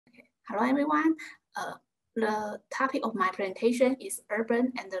Hello, everyone. The topic of my presentation is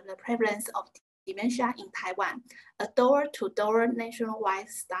urban and the prevalence of dementia in Taiwan, a door-to-door nationwide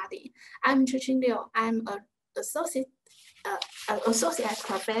study. I'm Ching. I'm an associate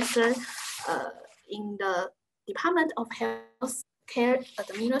professor in the Department of Healthcare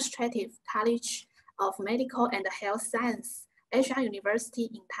Administrative College of Medical and Health Science, Asia University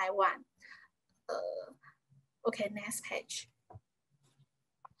in Taiwan. Okay, next page.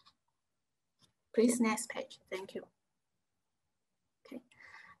 Please, next page. Thank you. Okay.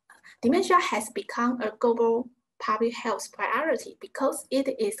 Dementia has become a global public health priority because it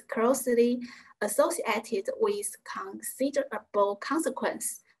is closely associated with considerable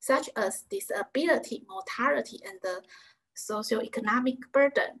consequences such as disability, mortality, and the socioeconomic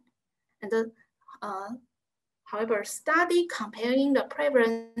burden. And however, study comparing the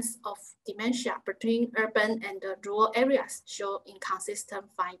prevalence of dementia between urban and rural areas show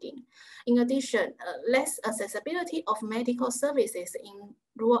inconsistent findings. In addition, less accessibility of medical services in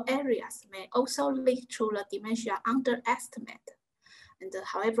rural areas may also lead to the dementia underestimate. And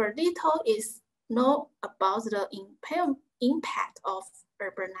however, little is known about the impact of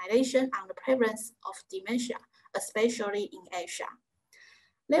urbanization on the prevalence of dementia, especially in Asia.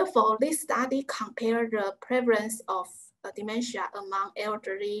 Therefore, this study compared the prevalence of dementia among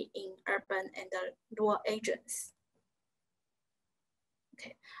elderly in urban and rural regions.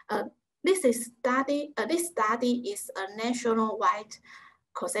 Okay, this study is a nationwide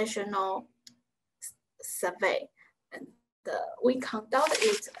concessional survey, and we conducted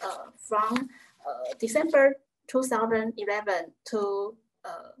it from December 2011 to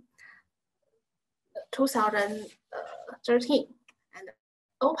 2013.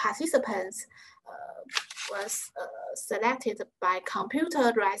 All participants was selected by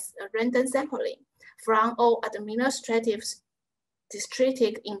computerized random sampling from all administrative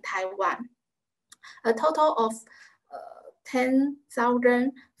districts in Taiwan. A total of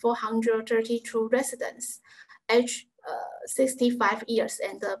 10,432 residents aged 65 years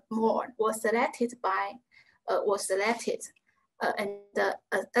and more was selected and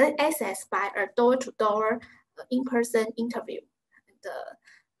accessed by a door-to-door in-person interview.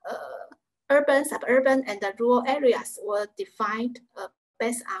 Urban, suburban, and the rural areas were defined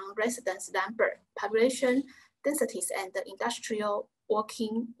based on residence number, population densities, and the industrial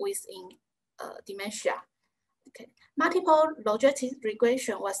working within dementia. Okay. Multiple logistic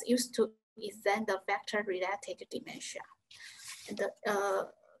regression was used to examine the factor-related dementia. And the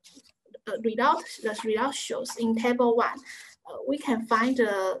result shows in table 1, we can find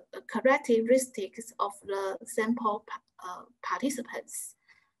the characteristics of the sample participants.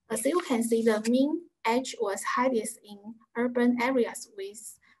 As you can see, the mean age was highest in urban areas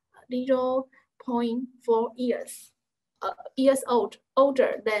with 0.4 years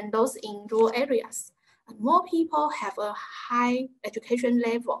older than those in rural areas. More people have a high education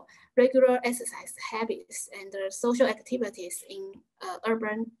level, regular exercise habits, and social activities in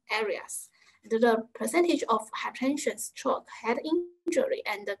urban areas. The percentage of hypertension, stroke, head injury,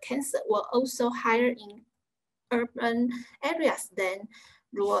 and cancer were also higher in urban areas than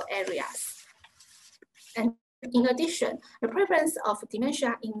rural areas. And in addition, the prevalence of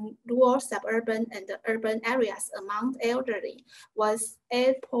dementia in rural, suburban, and urban areas among elderly was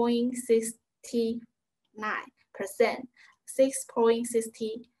 8.69%,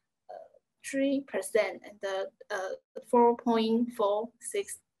 6.63%, and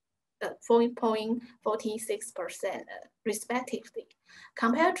 4.46%, respectively.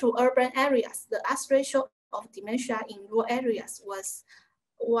 Compared to urban areas, the odds ratio of dementia in rural areas was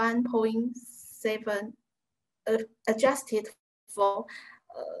 1.7, adjusted for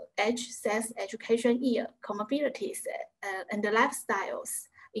age, sex, education year, comorbidities, and the lifestyles,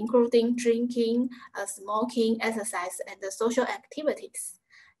 including drinking, smoking, exercise, and the social activities.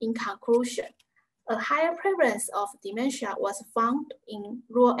 In conclusion, a higher prevalence of dementia was found in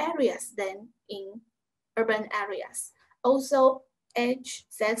rural areas than in urban areas. Also, age,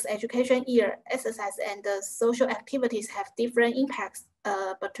 sex, education year, exercise, and social activities have different impacts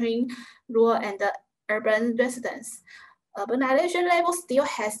between rural and urban residents. Urbanization level still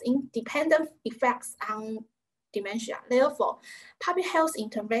has independent effects on dementia. Therefore, public health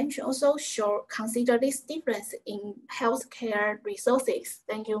intervention also should consider this difference in healthcare resources.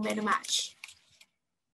 Thank you very much.